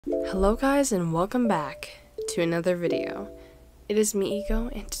Hello guys and welcome back to another video. It is me, Ego,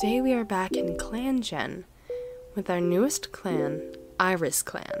 and today we are back in Clangen with our newest clan,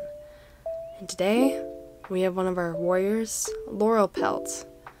 Irisclan. And today we have one of our warriors, Laurel Pelt,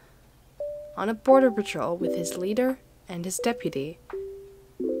 on a border patrol with his leader and his deputy.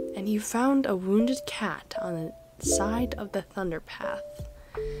 And he found a wounded cat on the side of the thunder path.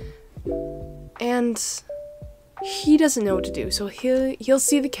 And he doesn't know what to do, so he'll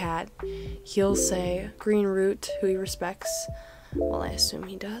see the cat, he'll say Green Root, who he respects. Well, I assume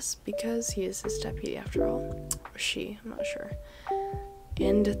he does, because he is his deputy after all. Or she, I'm not sure.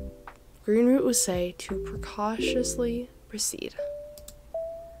 And Green Root will say to precautiously proceed.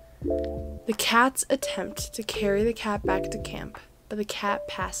 The cats attempt to carry the cat back to camp, but the cat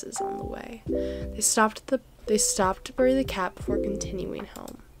passes on the way. They stopped to bury the cat before continuing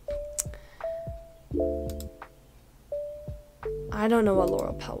home. I don't know what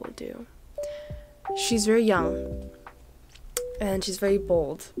Laurel Pelt will do. She's very young, and she's very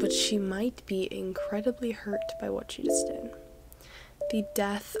bold, but she might be incredibly hurt by what she just did. The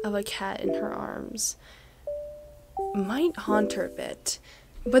death of a cat in her arms might haunt her a bit,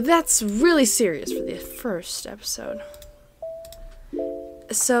 but that's really serious for the first episode.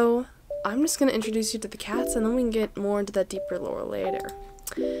 So, I'm just going to introduce you to the cats, and then we can get more into that deeper lore later.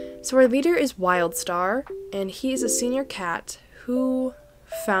 So our leader is Wildstar, and he is a senior cat who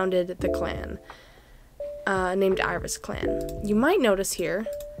founded the clan, named Irisclan. You might notice here,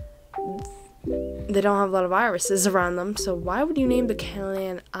 they don't have a lot of irises around them, so why would you name the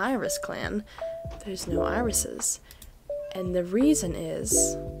clan Irisclan? There's no irises. And the reason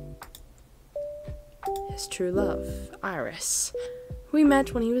is his true love, Iris, who we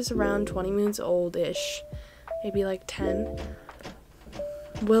met when he was around 20 moons old-ish, maybe like 10.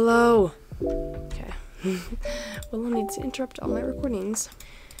 Willow! Okay. Willow needs to interrupt all my recordings.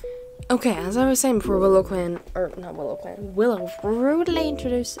 Okay, as I was saying before Willow rudely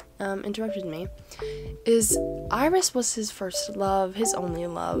interrupted me, is Iris was his first love, his only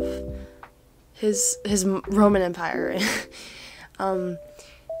love, his Roman Empire. And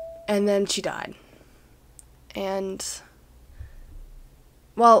then she died. And,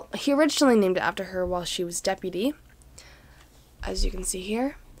 well, he originally named it after her while she was deputy, as you can see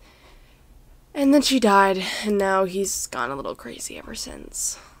here. And then she died, and now he's gone a little crazy ever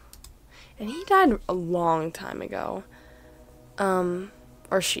since. And he died a long time ago.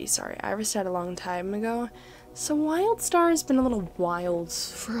 Iris died a long time ago. So Wildstar has been a little wild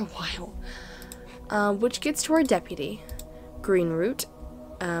for a while. Which gets to our deputy, Green Root,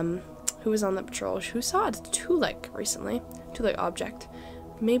 who was on the patrol, who saw a two-leg recently. Two-leg object.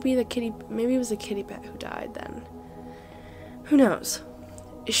 Maybe it was a kitty pet who died then. Who knows?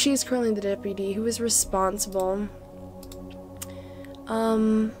 She is currently the deputy who is responsible.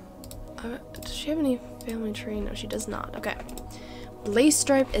 Does she have any family tree? No, she does not. Okay.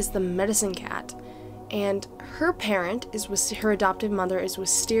 Blazestripe is the medicine cat, and her parent is her adoptive mother is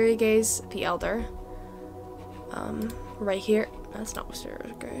Wisteria Gaze the Elder. Right here. That's not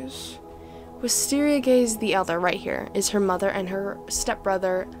Wisteria Gaze. Wisteria Gaze the Elder, right here, is her mother, and her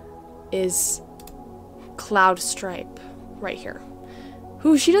stepbrother is Cloudstripe, right here,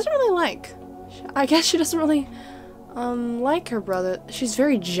 who she doesn't really like. I guess she doesn't really like her brother. She's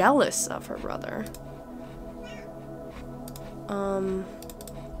very jealous of her brother.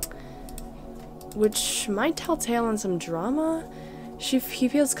 Which might tell tale on some drama. He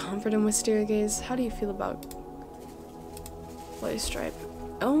feels comfort in Wisteria Gaze. How do you feel about Blazestripe?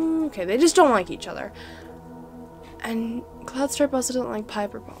 Oh, okay, they just don't like each other. And Cloudstripe also doesn't like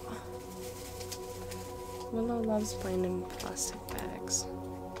Piperpaw. Willow loves playing in plastic bags,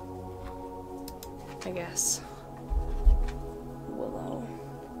 I guess. Willow.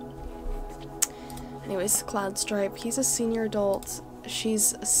 Anyways, Cloudstripe, he's a senior adult.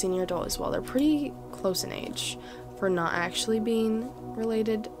 She's a senior adult as well. They're pretty close in age for not actually being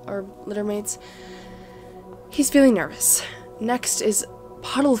related or littermates. He's feeling nervous. Next is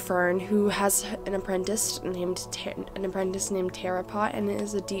Puddlefern, who has an apprentice named Terrapot, and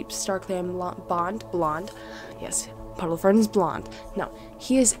is a deep StarClan blonde. Yes, Puddlefern is blonde. No,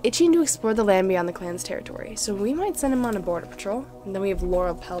 he is itching to explore the land beyond the clan's territory, so we might send him on a border patrol. And then we have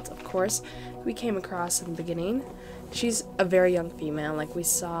Laurel Pelt, of course, who we came across in the beginning. She's a very young female, like we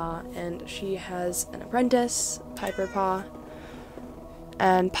saw, and she has an apprentice, Piperpaw.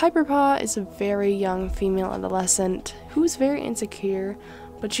 And Piperpaw is a very young female adolescent who is very insecure,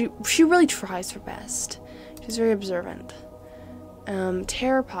 but she really tries her best. She's very observant.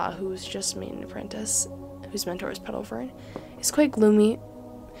 Terrapot, who was just made an apprentice, whose mentor is Puddlefern, is quite gloomy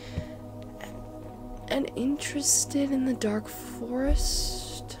and interested in the dark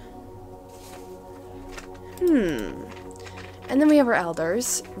forest. And then we have our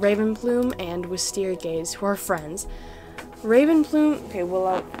elders, Ravenplume and Wisteria Gaze, who are friends. Ravenplume, okay,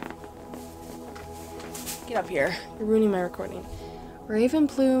 Willow, get up here. You're ruining my recording.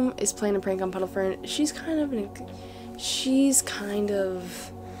 Ravenplume is playing a prank on Puddlefern. She's kind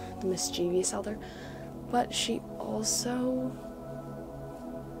of the mischievous elder, but she also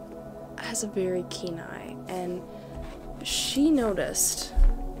has a very keen eye, and she noticed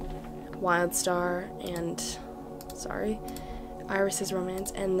Wildstar and, Iris's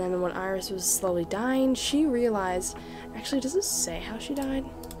romance, and then when Iris was slowly dying, she realized, actually, does it say how she died?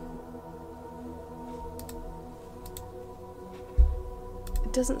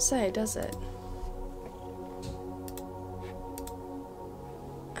 It doesn't say, does it?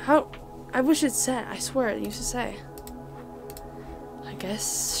 How? I wish it said. I swear it used to say. I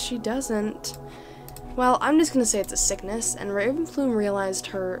guess she doesn't. Well, I'm just gonna say it's a sickness, and Ravenplume realized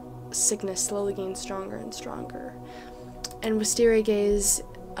her sickness slowly gained stronger and stronger. And Wisteria Gaze,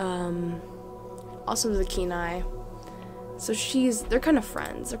 also has a keen eye. So they're kind of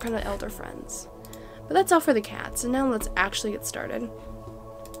friends. They're kind of elder friends. But that's all for the cats, and now let's actually get started.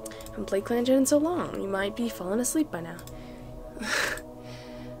 I haven't played Clangen in so long. You might be falling asleep by now.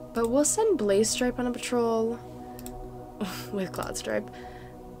 But we'll send Blazestripe on a patrol with Cloudstripe.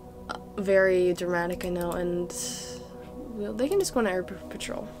 Very dramatic, I know, and they can just go on air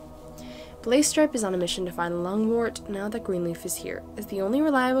patrol. Blazestripe is on a mission to find Lungwort now that Greenleaf is here. As the only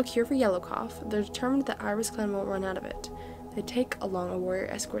reliable cure for yellow cough, they're determined that Irisclan won't run out of it. They take along a warrior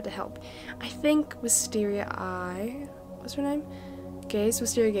escort to help. I think Wisteria what's her name?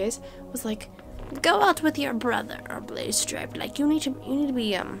 Wisteria Gaze was like, go out with your brother, or Blazestripe. Like, you need to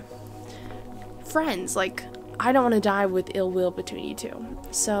be friends. Like, I don't want to die with ill will between you two.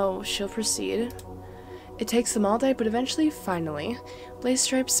 So she'll proceed. It takes them all day, but eventually, finally,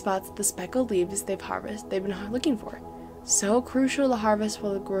 Blazestripe spots the speckled leaves they've been looking for. So crucial to harvest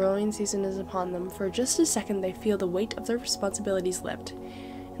while the growing season is upon them. For just a second, they feel the weight of their responsibilities lift,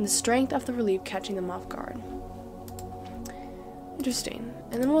 and the strength of the relief catching them off guard. Interesting.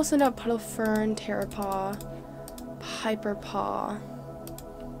 And then we'll send out Puddlefern, Terrapaw, Piperpaw.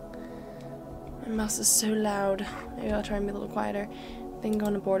 My mouse is so loud. Maybe I'll try and be a little quieter. Then go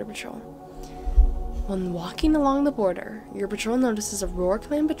on a border patrol. When walking along the border, your patrol notices a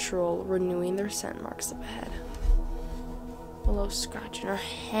Roarclan patrol renewing their scent marks up ahead. Willow scratching her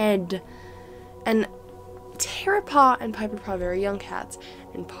head. And Terrapaw and Piperpaw, very young cats,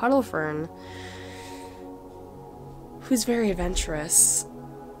 and Puddlefern, who's very adventurous,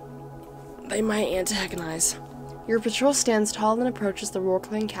 they might antagonize. Your patrol stands tall and approaches the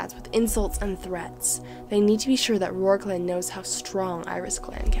Roarclan cats with insults and threats. They need to be sure that Roarclan knows how strong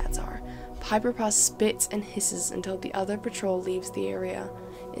Irisclan cats are. Piperpaw spits and hisses until the other patrol leaves the area,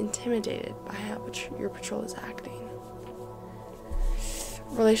 intimidated by how your patrol is acting.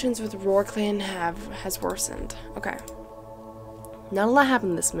 Relations with Roarclan has worsened. Okay. Not a lot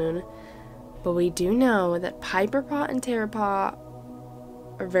happened this moon, but we do know that Piperpaw and Terrapaw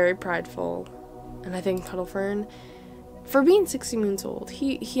are very prideful, and I think Puddlefern, for being 60 moons old,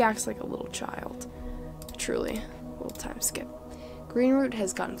 he acts like a little child. Truly. A little time skip. Greenroot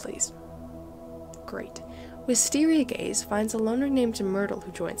has gotten fleas. Great. Wisteria Gaze finds a loner named Myrtle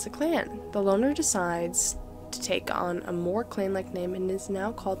who joins the clan. The loner decides to take on a more clan-like name and is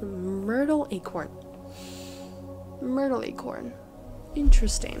now called Myrtle Acorn. Myrtle Acorn.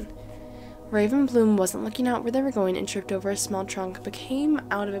 Interesting. Ravenplume wasn't looking out where they were going and tripped over a small trunk, but came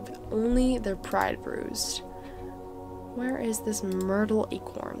out of it with only their pride bruised. Where is this Myrtle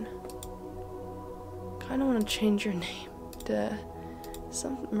Acorn? Kinda want to change your name to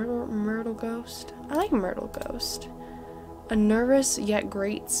some Myrtle Ghost. I like Myrtle Ghost. A nervous yet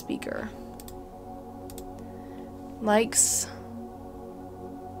great speaker. Likes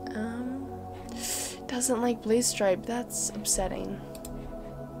doesn't like Blazestripe. That's upsetting.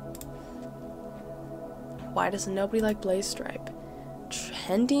 Why does nobody like Blazestripe?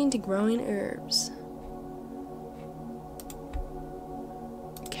 Tending to growing herbs.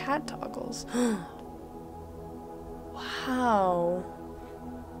 Cat toggles. Wow.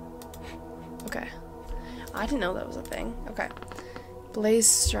 Okay. I didn't know that was a thing. Okay.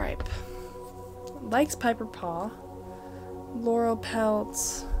 Blazestripe. Likes Piperpaw. Laurel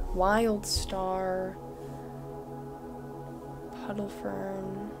Pelts. Wildstar.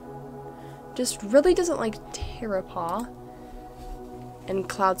 Puddlefern. Just really doesn't like Terrapaw. And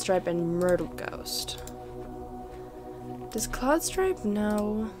Cloudstripe and Myrtle Ghost. Does Cloudstripe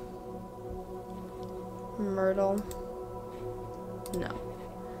know Myrtle? No.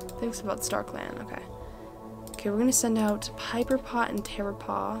 Thinks about StarClan. Okay. Okay, we're gonna send out Piperpaw and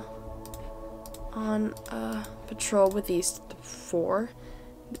Terrapaw. on a patrol with these 4.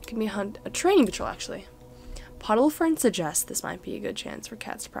 It can be a training patrol, actually. Puddle Friend suggests this might be a good chance for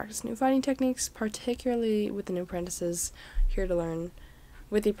cats to practice new fighting techniques, particularly with the apprentices here to learn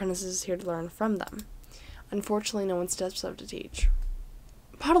from them. Unfortunately, no one steps up to teach.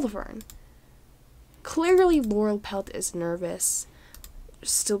 Puddle Fern. Clearly, Laurel Pelt is nervous,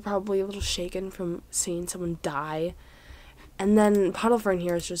 still probably a little shaken from seeing someone die. And then Puddle Fern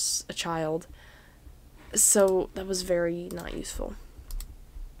here is just a child, so that was very not useful.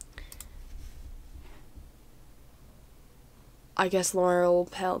 I guess Laurel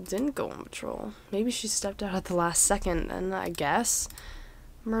Pelt didn't go on patrol. Maybe she stepped out at the last second, and I guess.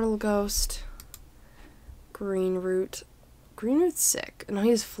 Myrtle Ghost. Green Root. Green Root's sick. No, he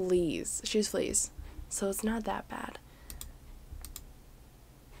has fleas. She has fleas. So it's not that bad.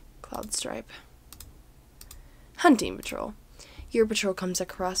 Cloud Stripe. Hunting patrol. Your patrol comes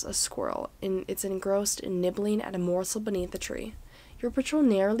across a squirrel, and it's engrossed in nibbling at a morsel beneath the tree. Your patrol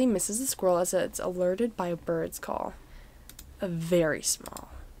narrowly misses the squirrel as it's alerted by a bird's call. A very small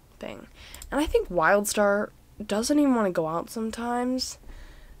thing. And I think Wildstar doesn't even want to go out sometimes.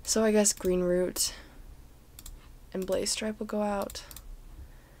 So I guess Green Root and Blaze Stripe will go out.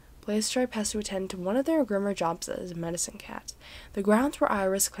 Blaze Stripe has to attend to one of their grimmer jobs as a medicine cat. The grounds where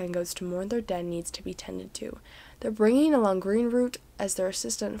Irisclan goes to mourn their dead needs to be tended to. They're bringing along Green Root as their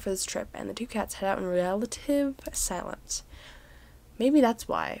assistant for this trip, and the 2 cats head out in relative silence. Maybe that's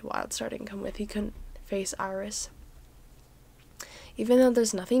why Wildstar didn't come with. He couldn't face Iris. Even though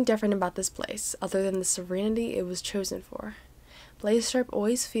there's nothing different about this place, other than the serenity it was chosen for. Blaze Stripe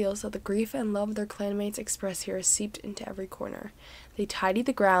always feels that the grief and love their clanmates express here is seeped into every corner. They tidy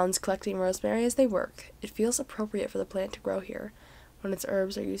the grounds, collecting rosemary as they work. It feels appropriate for the plant to grow here, when its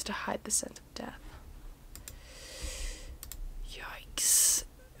herbs are used to hide the scent of death. Yikes.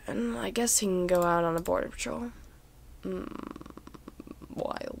 And I guess he can go out on a border patrol.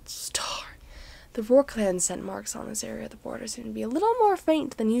 Wildstar. The Roar clan scent marks on this area of the border seem to be a little more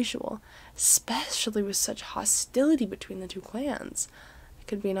faint than usual, especially with such hostility between the 2 clans. It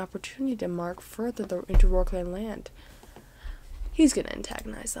could be an opportunity to mark further into Roar clan land. He's going to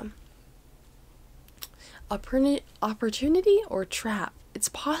antagonize them. Opportunity or trap? It's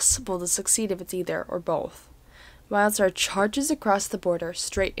possible to succeed if it's either or both. Wildstar charges across the border,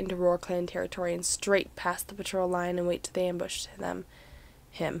 straight into Roar clan territory and straight past the patrol line and wait till they ambush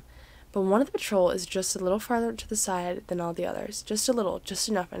him. But one of the patrol is just a little farther to the side than all the others. Just a little, just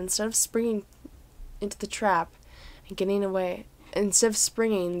enough. And instead of springing the trap and getting away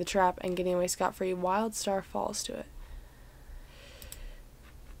scot-free, Wildstar falls to it.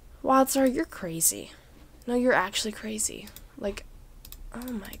 Wildstar, you're crazy. No, you're actually crazy. Like,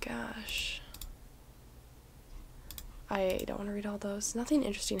 oh my gosh. I don't want to read all those. Nothing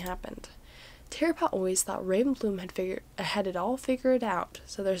interesting happened. Terrapot always thought Ravenplume had it all figured out,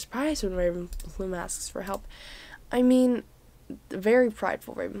 so they're surprised when Ravenplume asks for help. I mean, very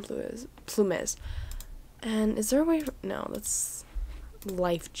prideful Ravenplume is. And is there a way? No, that's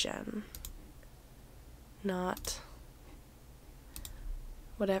life gen. Not.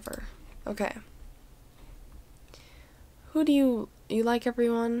 Whatever. Okay. Who do you like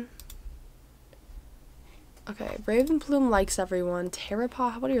everyone? Okay, Ravenplume likes everyone.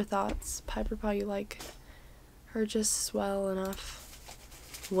 Terrapaw, what are your thoughts? Piperpaw, you like her just well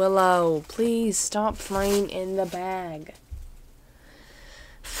enough? Willow, please stop flying in the bag.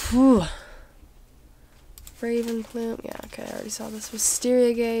 Phew. Ravenplume, yeah, okay, I already saw this.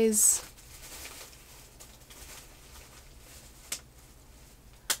 Wisteria Gaze.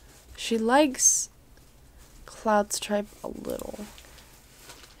 She likes Cloud Stripe a little.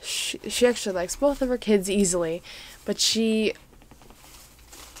 She actually likes both of her kids easily, but she...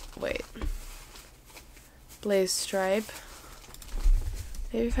 Wait. Blaze Stripe.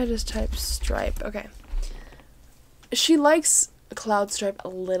 Maybe if I just type Stripe. Okay. She likes Cloud Stripe a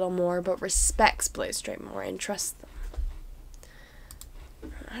little more, but respects Blaze Stripe more and trusts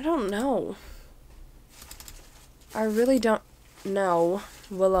them. I don't know. I really don't know.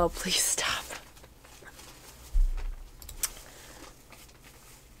 Willow, please stop.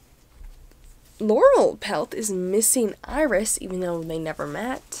 Laurel Pelt is missing Iris, even though they never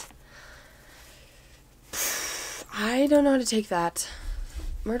met. I don't know how to take that.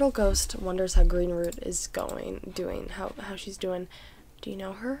 Myrtle Ghost wonders how Greenroot is doing, how she's doing. Do you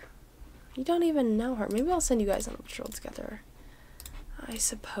know her? You don't even know her. Maybe I'll send you guys on a patrol together. I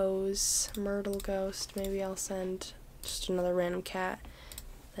suppose. Myrtle Ghost. Maybe I'll send just another random cat.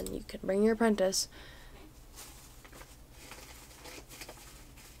 Then you can bring your apprentice.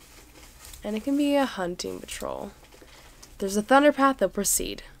 And it can be a hunting patrol. There's a thunder path, they'll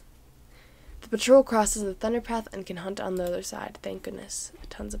proceed. The patrol crosses the thunder path and can hunt on the other side. Thank goodness.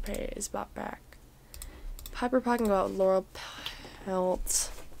 Tons of prey is brought back. Piper talking about Laurel Pelt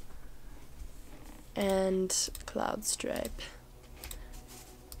and Cloud Stripe.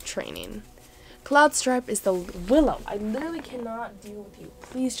 Training. Cloud Stripe is the Willow. I literally cannot deal with you.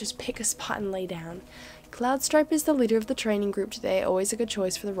 Please just pick a spot and lay down. Cloud Stripe is the leader of the training group today. Always a good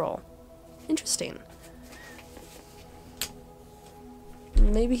choice for the role. Interesting.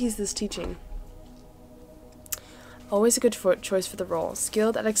 Maybe he's this teaching. Always a good choice for the role.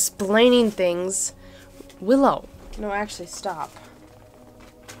 Skilled at explaining things. Willow. No, actually, stop.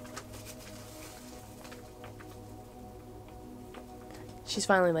 She's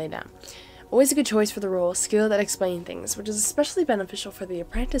finally laid down. Always a good choice for the role. Skilled at explaining things, which is especially beneficial for the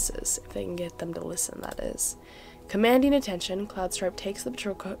apprentices, if they can get them to listen, that is. Commanding attention, Cloudstripe takes the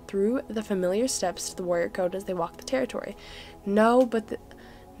patrol through the familiar steps to the warrior code as they walk the territory. No,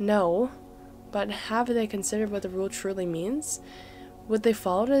 but have they considered what the rule truly means? Would they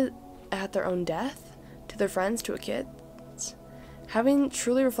follow it at their own death? To their friends? To a kid? Having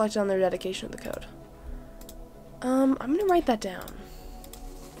truly reflected on their dedication to the code. I'm gonna write that down.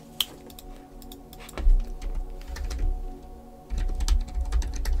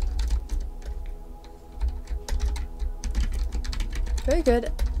 Very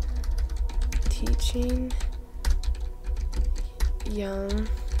good. Teaching young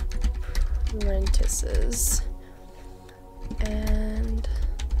apprentices and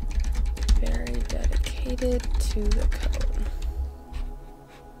very dedicated to the code.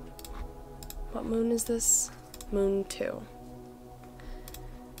 What moon is this? Moon 2.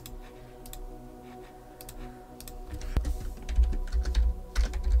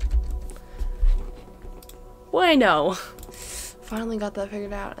 Bueno. Finally got that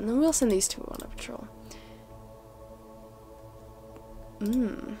figured out, and then we'll send these two on a patrol.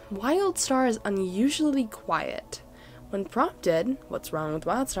 Wildstar is unusually quiet. When prompted, what's wrong with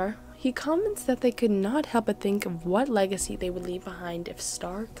Wildstar, he comments that they could not help but think of what legacy they would leave behind if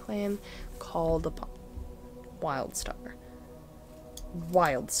Star Clan called upon Wildstar.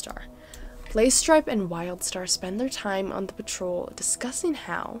 Blazestripe and Wildstar spend their time on the patrol discussing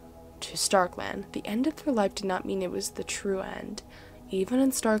how, to StarClan, the end of their life did not mean it was the true end. Even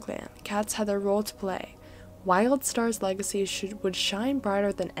in StarClan, cats had their role to play. Wildstar's legacy would shine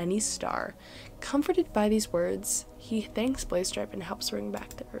brighter than any star. Comforted by these words, he thanks Blazestripe and helps bring back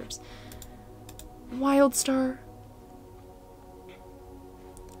the herbs. Wildstar.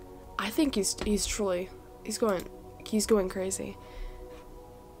 I think he's going crazy.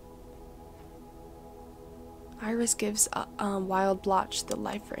 Iris gives Wild Blotch the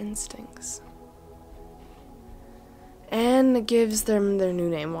life instincts. And gives them their new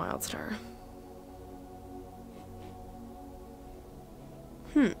name, Wildstar.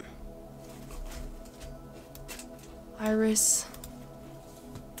 Iris.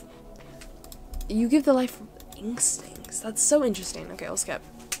 You give the life instincts. That's so interesting. Okay, I'll skip.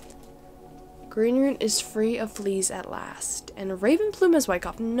 Greenroot is free of fleas at last. And Ravenplume has White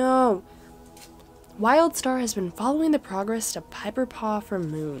Cough. No! Wildstar has been following the progress of Piperpaw for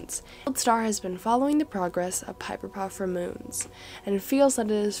moons. And feels that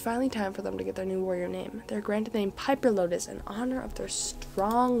it is finally time for them to get their new warrior name. They're granted the name Piper Lotus in honor of their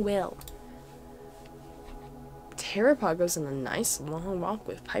strong will. Terrapaw goes on a nice long walk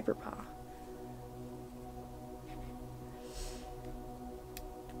with Piperpaw.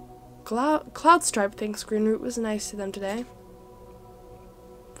 Cloudstripe thinks Greenroot was nice to them today.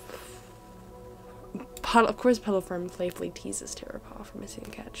 Of course, Petalfirm playfully teases Terrapaw for missing a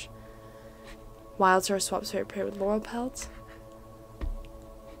catch. Wildstar swaps favorite pair with Laurel Pelt.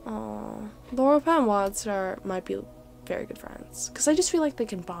 Aww. Laurel Pelt and Wildstar might be very good friends. Because I just feel like they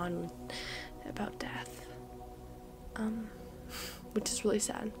can bond about death. Which is really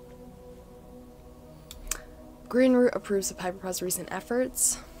sad. Greenroot approves of Piperpaw's recent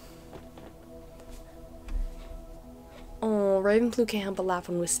efforts. Oh, Ravenplume can't help but laugh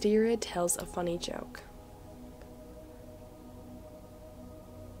when Wisteria tells a funny joke.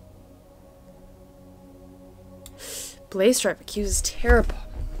 Blazestripe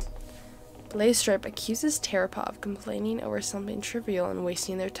accuses Terrapaw of complaining over something trivial and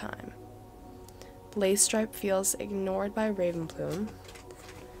wasting their time. Blazestripe feels ignored by Ravenplume.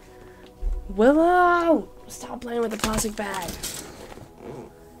 Willow! Stop playing with the plastic bag.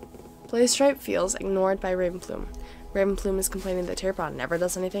 Blazestripe feels ignored by Ravenplume. Ravenplume is complaining that Terrapaw never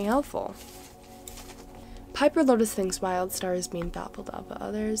does anything helpful. Piper Lotus thinks Wildstar is being thoughtful of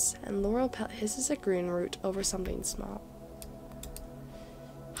others, and Laurel Pelt hisses at Greenroot over something small.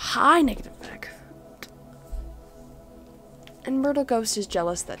 High negative effect. And Myrtle Ghost is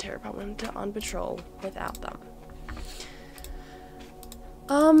jealous that Terrapot went on patrol without them.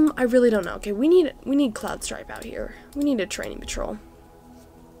 I really don't know. Okay, we need Cloud Stripe out here. We need a training patrol.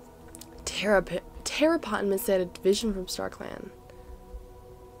 Terrapot admits they had a division from Clan.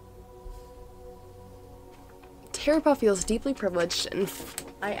 Terrapot feels deeply privileged and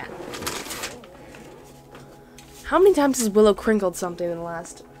how many times has Willow crinkled something in the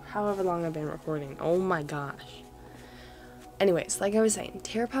last however long I've been recording? Oh my gosh. Anyways, like I was saying,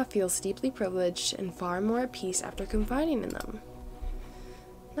 Terrapot feels deeply privileged and far more at peace after confiding in them.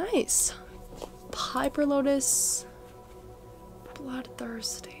 Nice. Piper Lotus.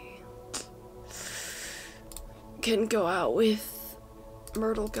 Bloodthirsty. Can go out with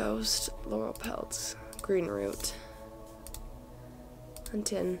Myrtle Ghost, Laurel Pelts, Green Root.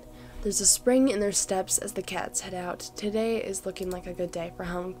 Huntin'. There's a spring in their steps as the cats head out. Today is looking like a good day for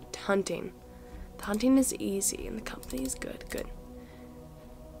hunting. The hunting is easy and the company is good. Good.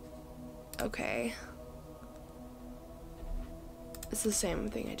 Okay. It's the same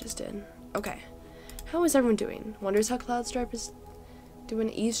thing I just did. Okay. How is everyone doing? Wonders how Cloudstripe is doing,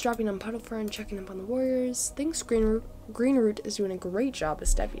 eavesdropping on Puddlefern, checking up on the warriors. Thinks Green Root is doing a great job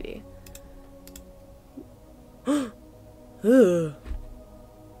as deputy. Ugh.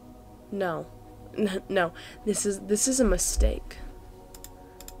 No. No. This is a mistake.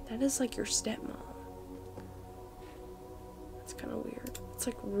 That is like your stepmom. That's kind of weird. It's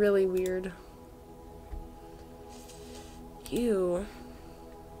like really weird. Ew.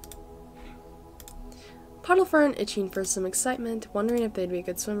 Puddlefern, itching for some excitement, wondering if they'd be a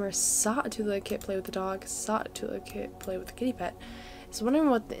good swimmer, saw a two-legged kit play with the dog, saw a two-legged kit play with the kitty pet, is wondering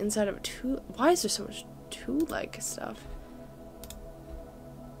what the inside of a why is there so much two-leg stuff?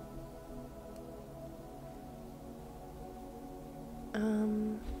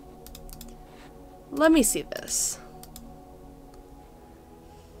 Let me see this.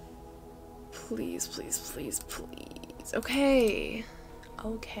 Please, please, please, please. Okay.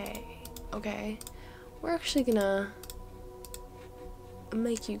 Okay. Okay. We're actually gonna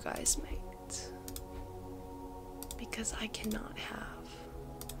make you guys mate. Because I cannot have.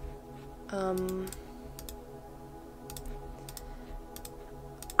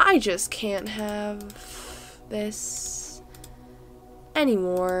 I just can't have this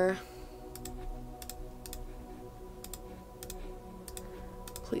anymore.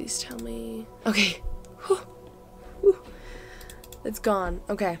 Please tell me. Okay. Whew. Whew. It's gone.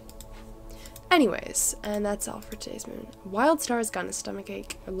 Okay. Anyways, and that's all for today's moon. Wildstar's got a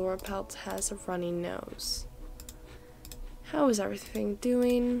stomachache. Laura Pelt has a runny nose. How is everything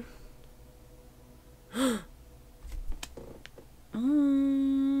doing?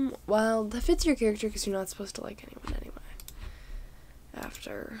 Well, that fits your character because you're not supposed to like anyone anyway.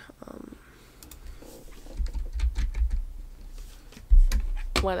 After,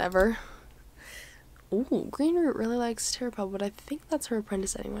 whatever. Ooh, Green Root really likes Terrapot, but I think that's her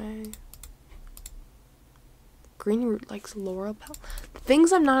apprentice anyway. Green Root likes Laurel Pelt. The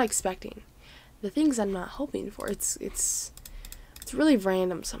things I'm not expecting. The things I'm not hoping for. It's really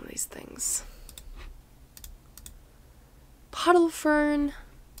random, some of these things. Puddlefern.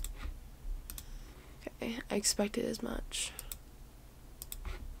 Okay, I expected as much.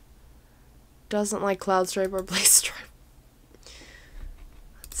 Doesn't like Cloudstripe or Blaze Stripe.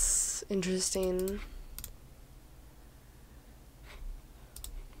 That's interesting.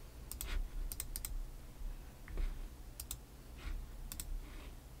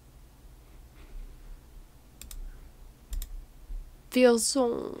 Feels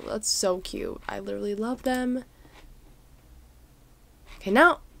so, that's so cute. I literally love them. Okay,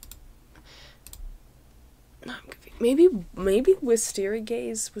 now I'm confused. Maybe Wisteria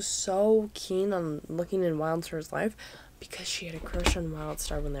Gaze was so keen on looking in Wildstar's life because she had a crush on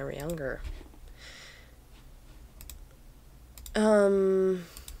Wildstar when they were younger.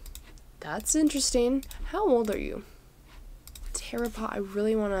 That's interesting. How old are you? Terrapot, I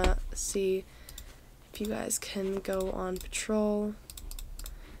really want to see if you guys can go on patrol.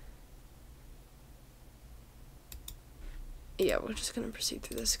 Yeah, we're just gonna proceed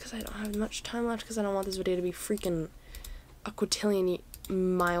through this because I don't have much time left because I don't want this video to be freaking a quintillion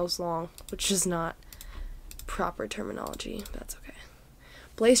miles long, which is not proper terminology. That's okay.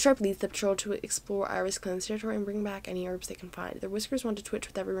 Blaze Stripe leads the patrol to explore Irisclan's territory and bring back any herbs they can find. Their whiskers want to twitch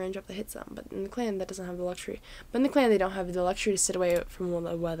with every raindrop that hits them, but in the clan that doesn't have the luxury. But in the clan they don't have the luxury to sit away from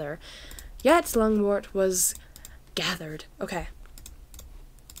the weather. Yet Lungwort was gathered. Okay.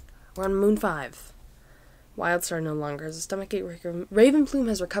 We're on Moon 5. Wildstar no longer has a stomachache. Ravenplume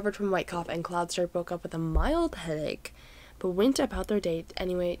has recovered from white cough, and Cloudstripe woke up with a mild headache, but went about their day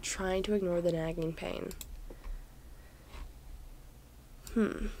anyway, trying to ignore the nagging pain.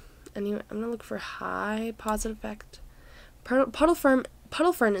 Anyway, I'm gonna look for high positive effect.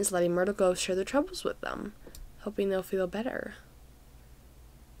 Puddlefern is letting Myrtle go share their troubles with them, hoping they'll feel better.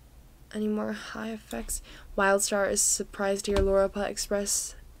 Any more high effects? Wildstar is surprised to hear Laurelpa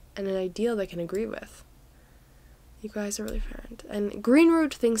express an ideal they can agree with. You guys are really friend. And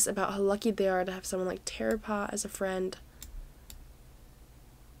Greenroot thinks about how lucky they are to have someone like Terrapaw as a friend.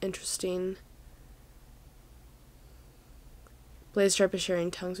 Interesting. Blazestripe is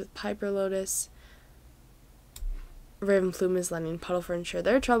sharing tongues with Piper Lotus. Ravenplume is letting Puddlefern share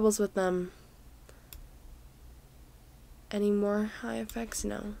their troubles with them. Any more high effects?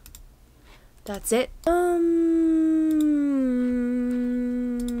 No. That's it.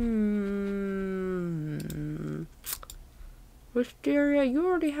 Wisteria, you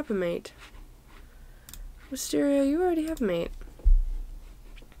already have a mate. Wisteria, you already have a mate.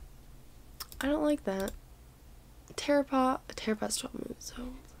 I don't like that. Terrapaw's 12 moves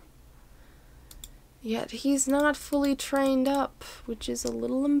old. Yet he's not fully trained up, which is a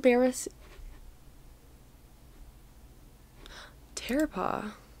little embarrassing.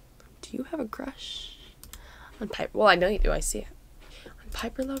 Terrapaw, do you have a crush on Piper? Well, I know you do. I see it. On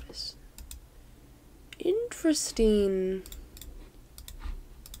Piper Lotus. Interesting.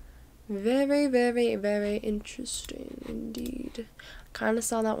 Very, very, very interesting indeed. Kind of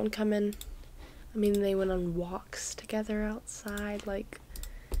saw that one come in. I mean, they went on walks together outside. Like,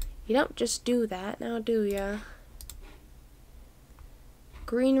 you don't just do that now, do ya?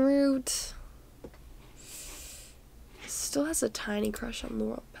 Greenroot still has a tiny crush on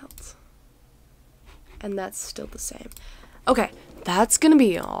Laurel Pelt. And that's still the same. Okay, that's gonna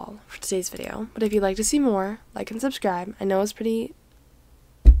be all for today's video. But if you'd like to see more, like and subscribe. I know it's pretty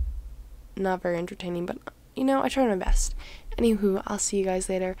not very entertaining, but you know, I try my best. Anywho, I'll see you guys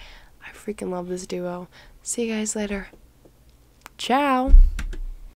later. I freaking love this duo. See you guys later. Ciao!